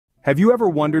Have you ever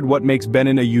wondered what makes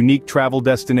Benin a unique travel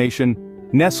destination?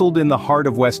 Nestled in the heart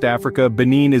of West Africa,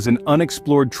 Benin is an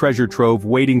unexplored treasure trove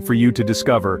waiting for you to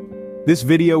discover. This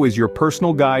video is your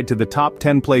personal guide to the top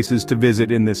 10 places to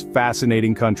visit in this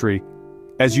fascinating country.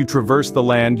 As you traverse the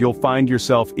land, you'll find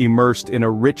yourself immersed in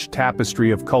a rich tapestry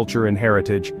of culture and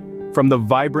heritage. From the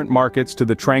vibrant markets to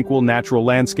the tranquil natural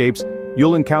landscapes,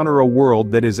 you'll encounter a world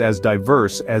that is as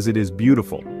diverse as it is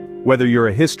beautiful. Whether you're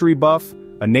a history buff,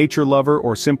 a nature lover,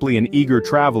 or simply an eager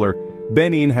traveler,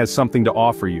 Benin has something to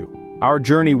offer you. Our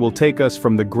journey will take us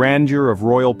from the grandeur of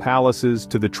royal palaces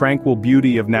to the tranquil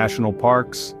beauty of national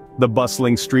parks, the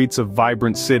bustling streets of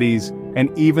vibrant cities, and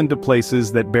even to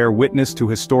places that bear witness to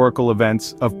historical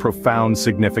events of profound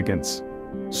significance.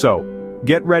 So,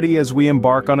 get ready as we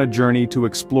embark on a journey to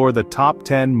explore the top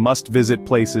 10 must-visit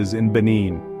places in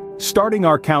Benin. Starting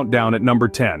our countdown at number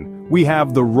 10, we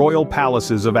have the Royal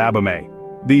Palaces of Abomey.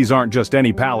 These aren't just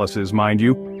any palaces, mind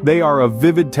you. They are a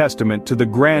vivid testament to the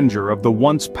grandeur of the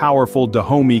once powerful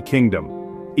Dahomey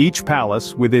Kingdom. Each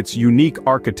palace, with its unique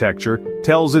architecture,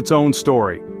 tells its own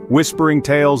story, whispering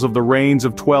tales of the reigns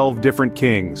of 12 different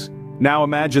kings. Now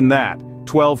imagine that,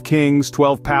 12 kings,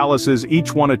 12 palaces,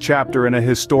 each one a chapter in a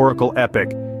historical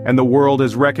epic, and the world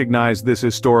has recognized this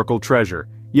historical treasure.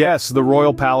 Yes, the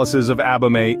Royal Palaces of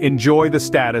Abomey enjoy the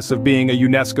status of being a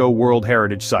UNESCO World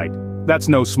Heritage Site. That's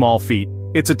no small feat.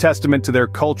 It's a testament to their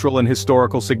cultural and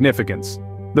historical significance.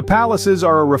 The palaces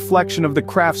are a reflection of the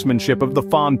craftsmanship of the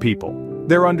Fon people,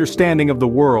 their understanding of the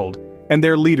world, and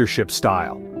their leadership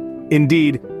style.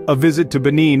 Indeed, a visit to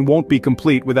Benin won't be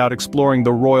complete without exploring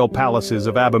the Royal Palaces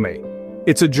of Abomey.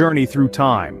 It's a journey through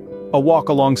time, a walk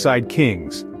alongside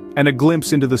kings, and a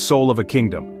glimpse into the soul of a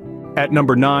kingdom. At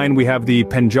number 9 we have the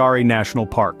Pendjari National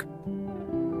Park.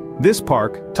 This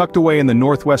park, tucked away in the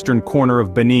northwestern corner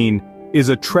of Benin, is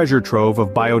a treasure trove of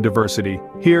biodiversity.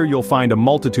 Here you'll find a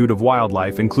multitude of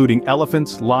wildlife including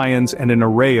elephants, lions, and an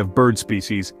array of bird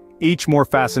species, each more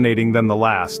fascinating than the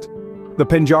last. The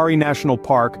Pendjari National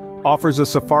Park offers a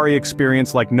safari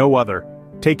experience like no other,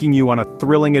 taking you on a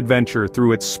thrilling adventure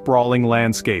through its sprawling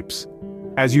landscapes.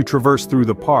 As you traverse through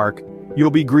the park, you'll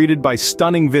be greeted by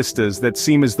stunning vistas that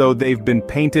seem as though they've been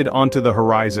painted onto the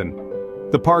horizon.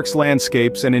 The park's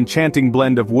landscapes, an enchanting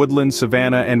blend of woodland,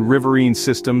 savanna, and riverine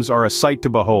systems, are a sight to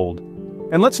behold.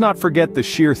 And let's not forget the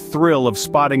sheer thrill of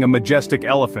spotting a majestic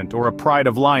elephant or a pride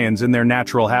of lions in their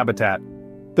natural habitat.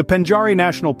 The Pendjari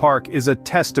National Park is a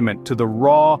testament to the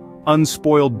raw,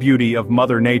 unspoiled beauty of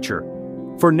Mother Nature.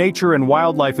 For nature and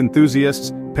wildlife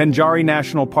enthusiasts, Pendjari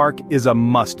National Park is a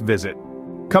must-visit.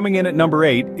 Coming in at number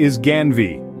 8 is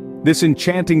Ganvié. This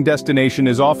enchanting destination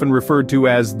is often referred to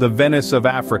as the Venice of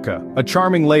Africa, a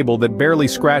charming label that barely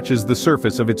scratches the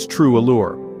surface of its true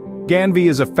allure. Ganvié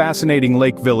is a fascinating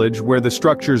lake village where the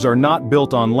structures are not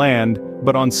built on land,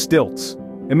 but on stilts.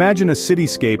 Imagine a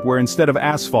cityscape where instead of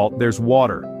asphalt there's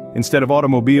water, instead of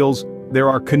automobiles, there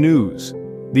are canoes.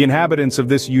 The inhabitants of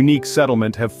this unique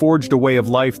settlement have forged a way of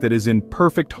life that is in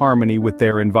perfect harmony with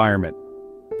their environment.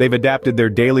 They've adapted their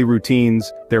daily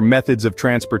routines, their methods of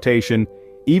transportation,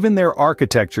 even their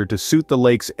architecture to suit the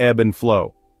lake's ebb and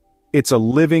flow. It's a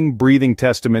living, breathing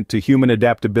testament to human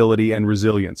adaptability and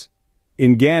resilience.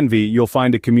 In Ganvié, you'll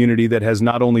find a community that has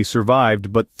not only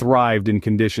survived but thrived in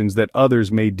conditions that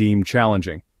others may deem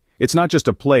challenging. It's not just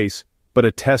a place, but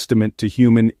a testament to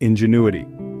human ingenuity.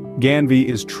 Ganvié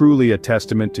is truly a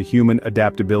testament to human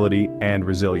adaptability and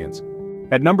resilience.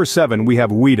 At number 7 we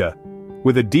have Ouidah.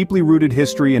 With a deeply rooted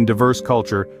history and diverse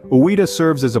culture, Ouidah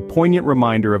serves as a poignant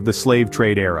reminder of the slave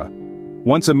trade era.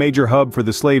 Once a major hub for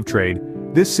the slave trade,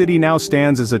 this city now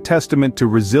stands as a testament to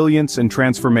resilience and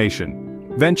transformation.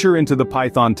 Venture into the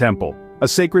Python Temple, a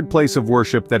sacred place of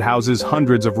worship that houses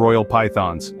hundreds of royal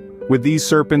pythons. With these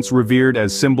serpents revered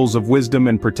as symbols of wisdom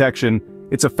and protection,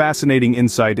 it's a fascinating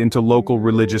insight into local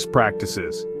religious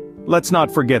practices. Let's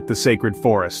not forget the sacred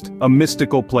forest, a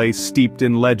mystical place steeped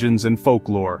in legends and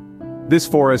folklore. This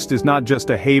forest is not just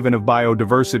a haven of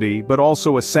biodiversity, but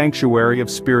also a sanctuary of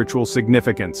spiritual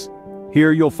significance.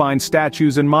 Here you'll find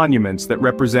statues and monuments that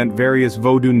represent various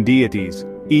Vodun deities,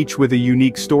 each with a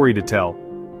unique story to tell.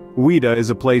 Ouidah is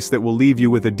a place that will leave you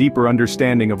with a deeper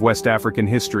understanding of West African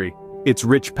history. Its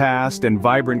rich past and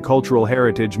vibrant cultural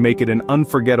heritage make it an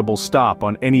unforgettable stop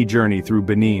on any journey through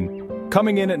Benin.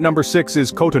 Coming in at number 6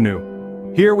 is Cotonou.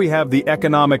 Here we have the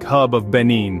economic hub of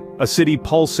Benin, a city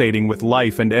pulsating with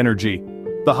life and energy.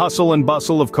 The hustle and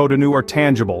bustle of Cotonou are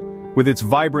tangible, with its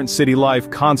vibrant city life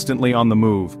constantly on the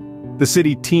move. The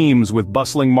city teems with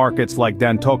bustling markets like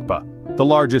Dantokpa, the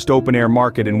largest open-air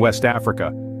market in West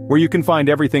Africa, where you can find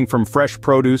everything from fresh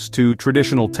produce to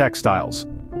traditional textiles.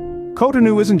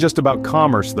 Cotonou isn't just about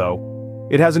commerce though.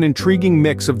 It has an intriguing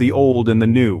mix of the old and the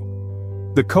new.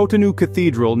 The Cotonou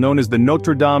Cathedral, known as the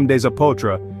Notre-Dame des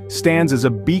Apôtres, stands as a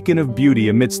beacon of beauty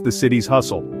amidst the city's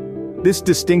hustle. This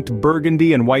distinct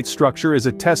burgundy and white structure is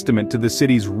a testament to the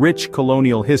city's rich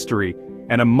colonial history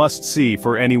and a must-see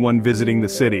for anyone visiting the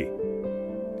city.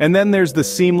 And then there's the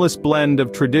seamless blend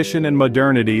of tradition and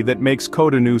modernity that makes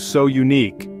Cotonou so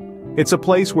unique. It's a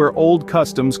place where old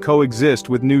customs coexist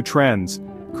with new trends,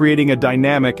 creating a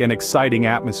dynamic and exciting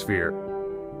atmosphere.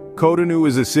 Cotonou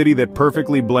is a city that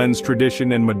perfectly blends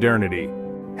tradition and modernity.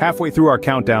 Halfway through our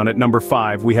countdown at number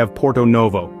 5 we have Porto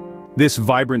Novo. This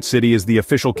vibrant city is the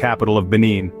official capital of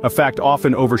Benin, a fact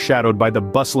often overshadowed by the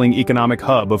bustling economic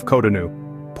hub of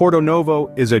Cotonou. Porto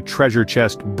Novo is a treasure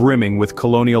chest brimming with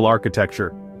colonial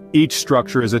architecture. Each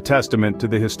structure is a testament to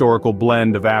the historical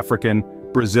blend of African,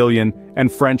 Brazilian, and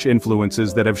French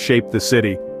influences that have shaped the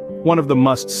city. One of the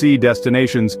must-see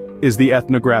destinations is the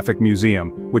Ethnographic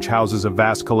Museum, which houses a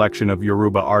vast collection of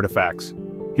Yoruba artifacts.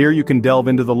 Here you can delve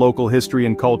into the local history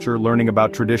and culture, learning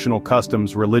about traditional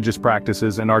customs, religious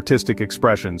practices, and artistic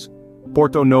expressions.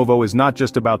 Porto Novo is not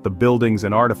just about the buildings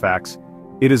and artifacts,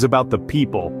 it is about the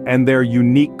people and their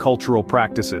unique cultural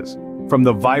practices. From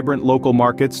the vibrant local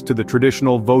markets to the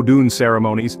traditional Vodun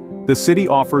ceremonies, the city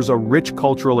offers a rich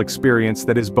cultural experience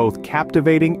that is both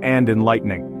captivating and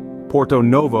enlightening. Porto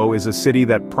Novo is a city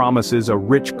that promises a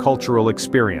rich cultural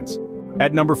experience.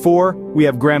 At number 4, we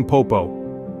have Grand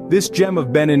Popo. This gem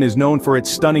of Benin is known for its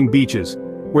stunning beaches,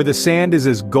 where the sand is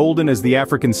as golden as the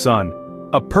African sun.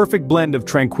 A perfect blend of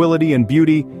tranquility and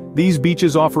beauty, these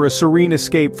beaches offer a serene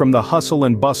escape from the hustle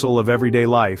and bustle of everyday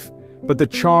life. But the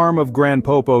charm of Grand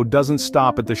Popo doesn't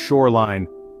stop at the shoreline.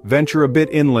 Venture a bit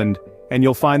inland, and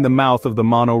you'll find the mouth of the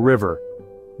Mano River.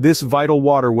 This vital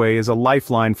waterway is a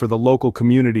lifeline for the local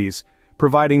communities,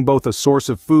 providing both a source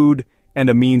of food and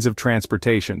a means of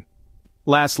transportation.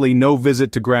 Lastly, no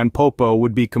visit to Grand Popo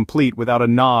would be complete without a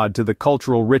nod to the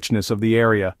cultural richness of the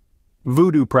area.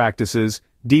 Voodoo practices,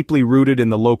 deeply rooted in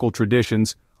the local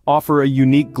traditions, offer a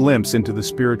unique glimpse into the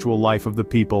spiritual life of the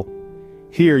people.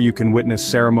 Here you can witness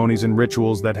ceremonies and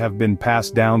rituals that have been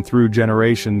passed down through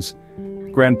generations.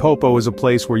 Grand Popo is a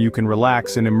place where you can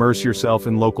relax and immerse yourself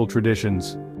in local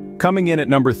traditions. Coming in at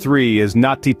number 3 is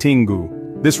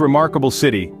Natitingu. This remarkable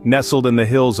city, nestled in the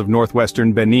hills of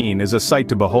northwestern Benin, is a sight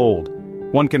to behold.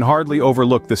 One can hardly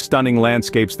overlook the stunning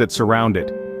landscapes that surround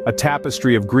it, a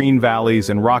tapestry of green valleys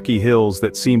and rocky hills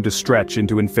that seem to stretch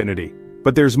into infinity.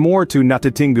 But there's more to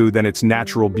Natitingu than its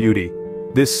natural beauty.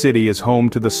 This city is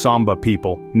home to the Samba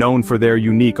people, known for their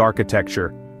unique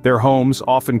architecture. Their homes,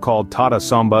 often called Tata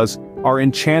Sambas, are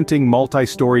enchanting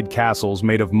multi-storied castles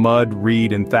made of mud,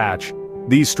 reed, and thatch.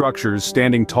 These structures,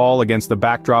 standing tall against the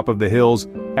backdrop of the hills,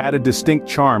 add a distinct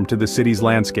charm to the city's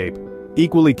landscape.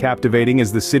 Equally captivating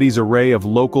is the city's array of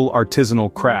local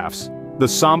artisanal crafts. The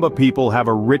Samba people have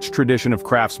a rich tradition of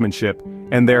craftsmanship,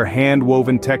 and their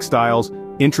hand-woven textiles,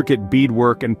 intricate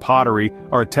beadwork, and pottery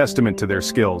are a testament to their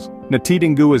skills.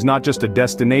 Natitingu is not just a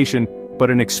destination,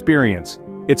 but an experience.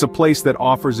 It's a place that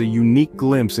offers a unique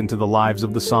glimpse into the lives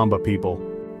of the Samba people.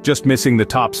 Just missing the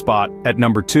top spot, at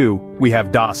number 2, we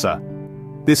have Dassa.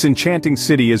 This enchanting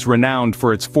city is renowned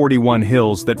for its 41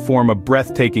 hills that form a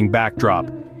breathtaking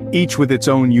backdrop, each with its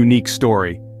own unique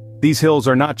story. These hills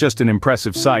are not just an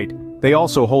impressive sight, they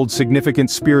also hold significant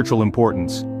spiritual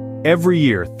importance. Every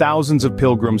year, thousands of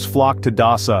pilgrims flock to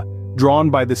Dassa,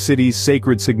 drawn by the city's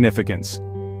sacred significance.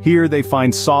 Here they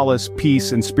find solace,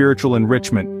 peace, and spiritual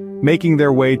enrichment, making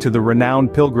their way to the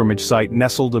renowned pilgrimage site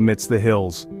nestled amidst the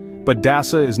hills. But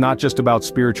Dassa is not just about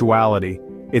spirituality.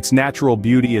 Its natural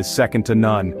beauty is second to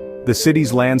none. The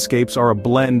city's landscapes are a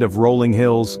blend of rolling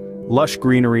hills, lush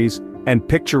greeneries, and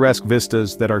picturesque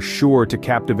vistas that are sure to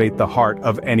captivate the heart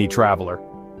of any traveler.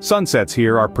 Sunsets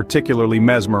here are particularly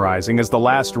mesmerizing as the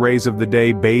last rays of the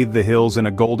day bathe the hills in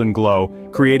a golden glow,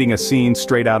 creating a scene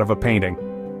straight out of a painting.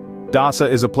 Dassa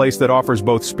is a place that offers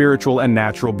both spiritual and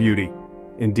natural beauty.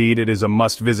 Indeed, it is a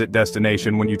must-visit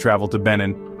destination when you travel to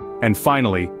Benin. And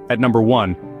finally, at number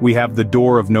 1, we have the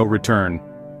Door of No Return.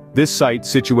 This site,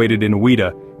 situated in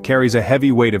Ouida, carries a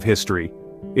heavy weight of history.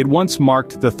 It once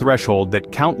marked the threshold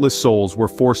that countless souls were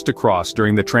forced to cross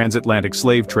during the transatlantic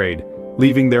slave trade,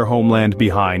 leaving their homeland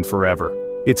behind forever.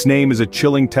 Its name is a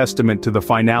chilling testament to the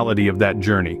finality of that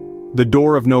journey. The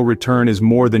Door of No Return is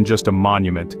more than just a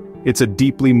monument, it's a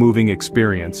deeply moving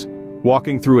experience.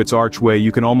 Walking through its archway,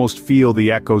 you can almost feel the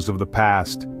echoes of the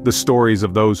past, the stories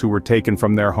of those who were taken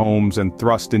from their homes and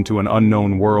thrust into an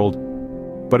unknown world.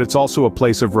 But it's also a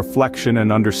place of reflection and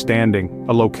understanding,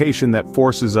 a location that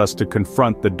forces us to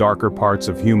confront the darker parts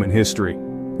of human history.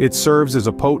 It serves as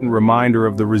a potent reminder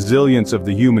of the resilience of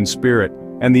the human spirit,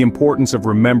 and the importance of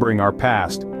remembering our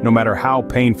past, no matter how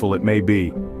painful it may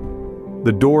be.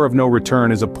 The Door of No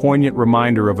Return is a poignant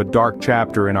reminder of a dark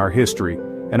chapter in our history,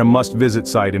 and a must-visit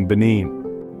site in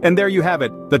Benin. And there you have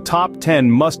it, the top 10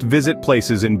 must-visit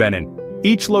places in Benin.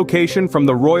 Each location, from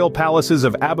the royal palaces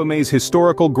of Abomey's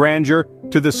historical grandeur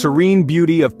to the serene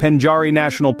beauty of Pendjari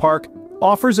National Park,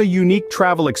 offers a unique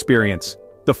travel experience.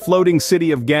 The floating city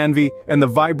of Ganvié and the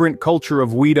vibrant culture of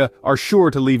Ouidah are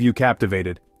sure to leave you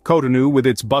captivated. Cotonou, with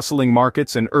its bustling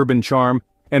markets and urban charm,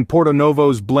 and Porto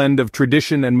Novo's blend of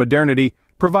tradition and modernity,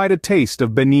 provide a taste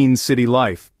of Benin's city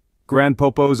life. Grand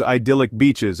Popo's idyllic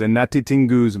beaches and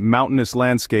Natitingu's mountainous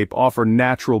landscape offer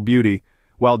natural beauty,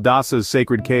 while Dassa's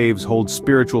sacred caves hold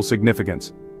spiritual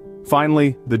significance.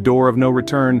 Finally, the Door of No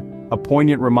Return, a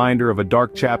poignant reminder of a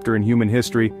dark chapter in human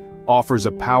history, offers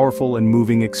a powerful and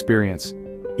moving experience.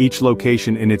 Each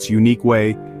location in its unique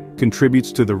way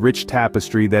contributes to the rich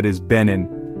tapestry that is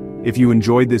Benin. If you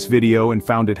enjoyed this video and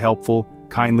found it helpful,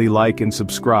 kindly like and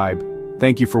subscribe.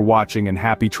 Thank you for watching and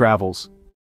happy travels.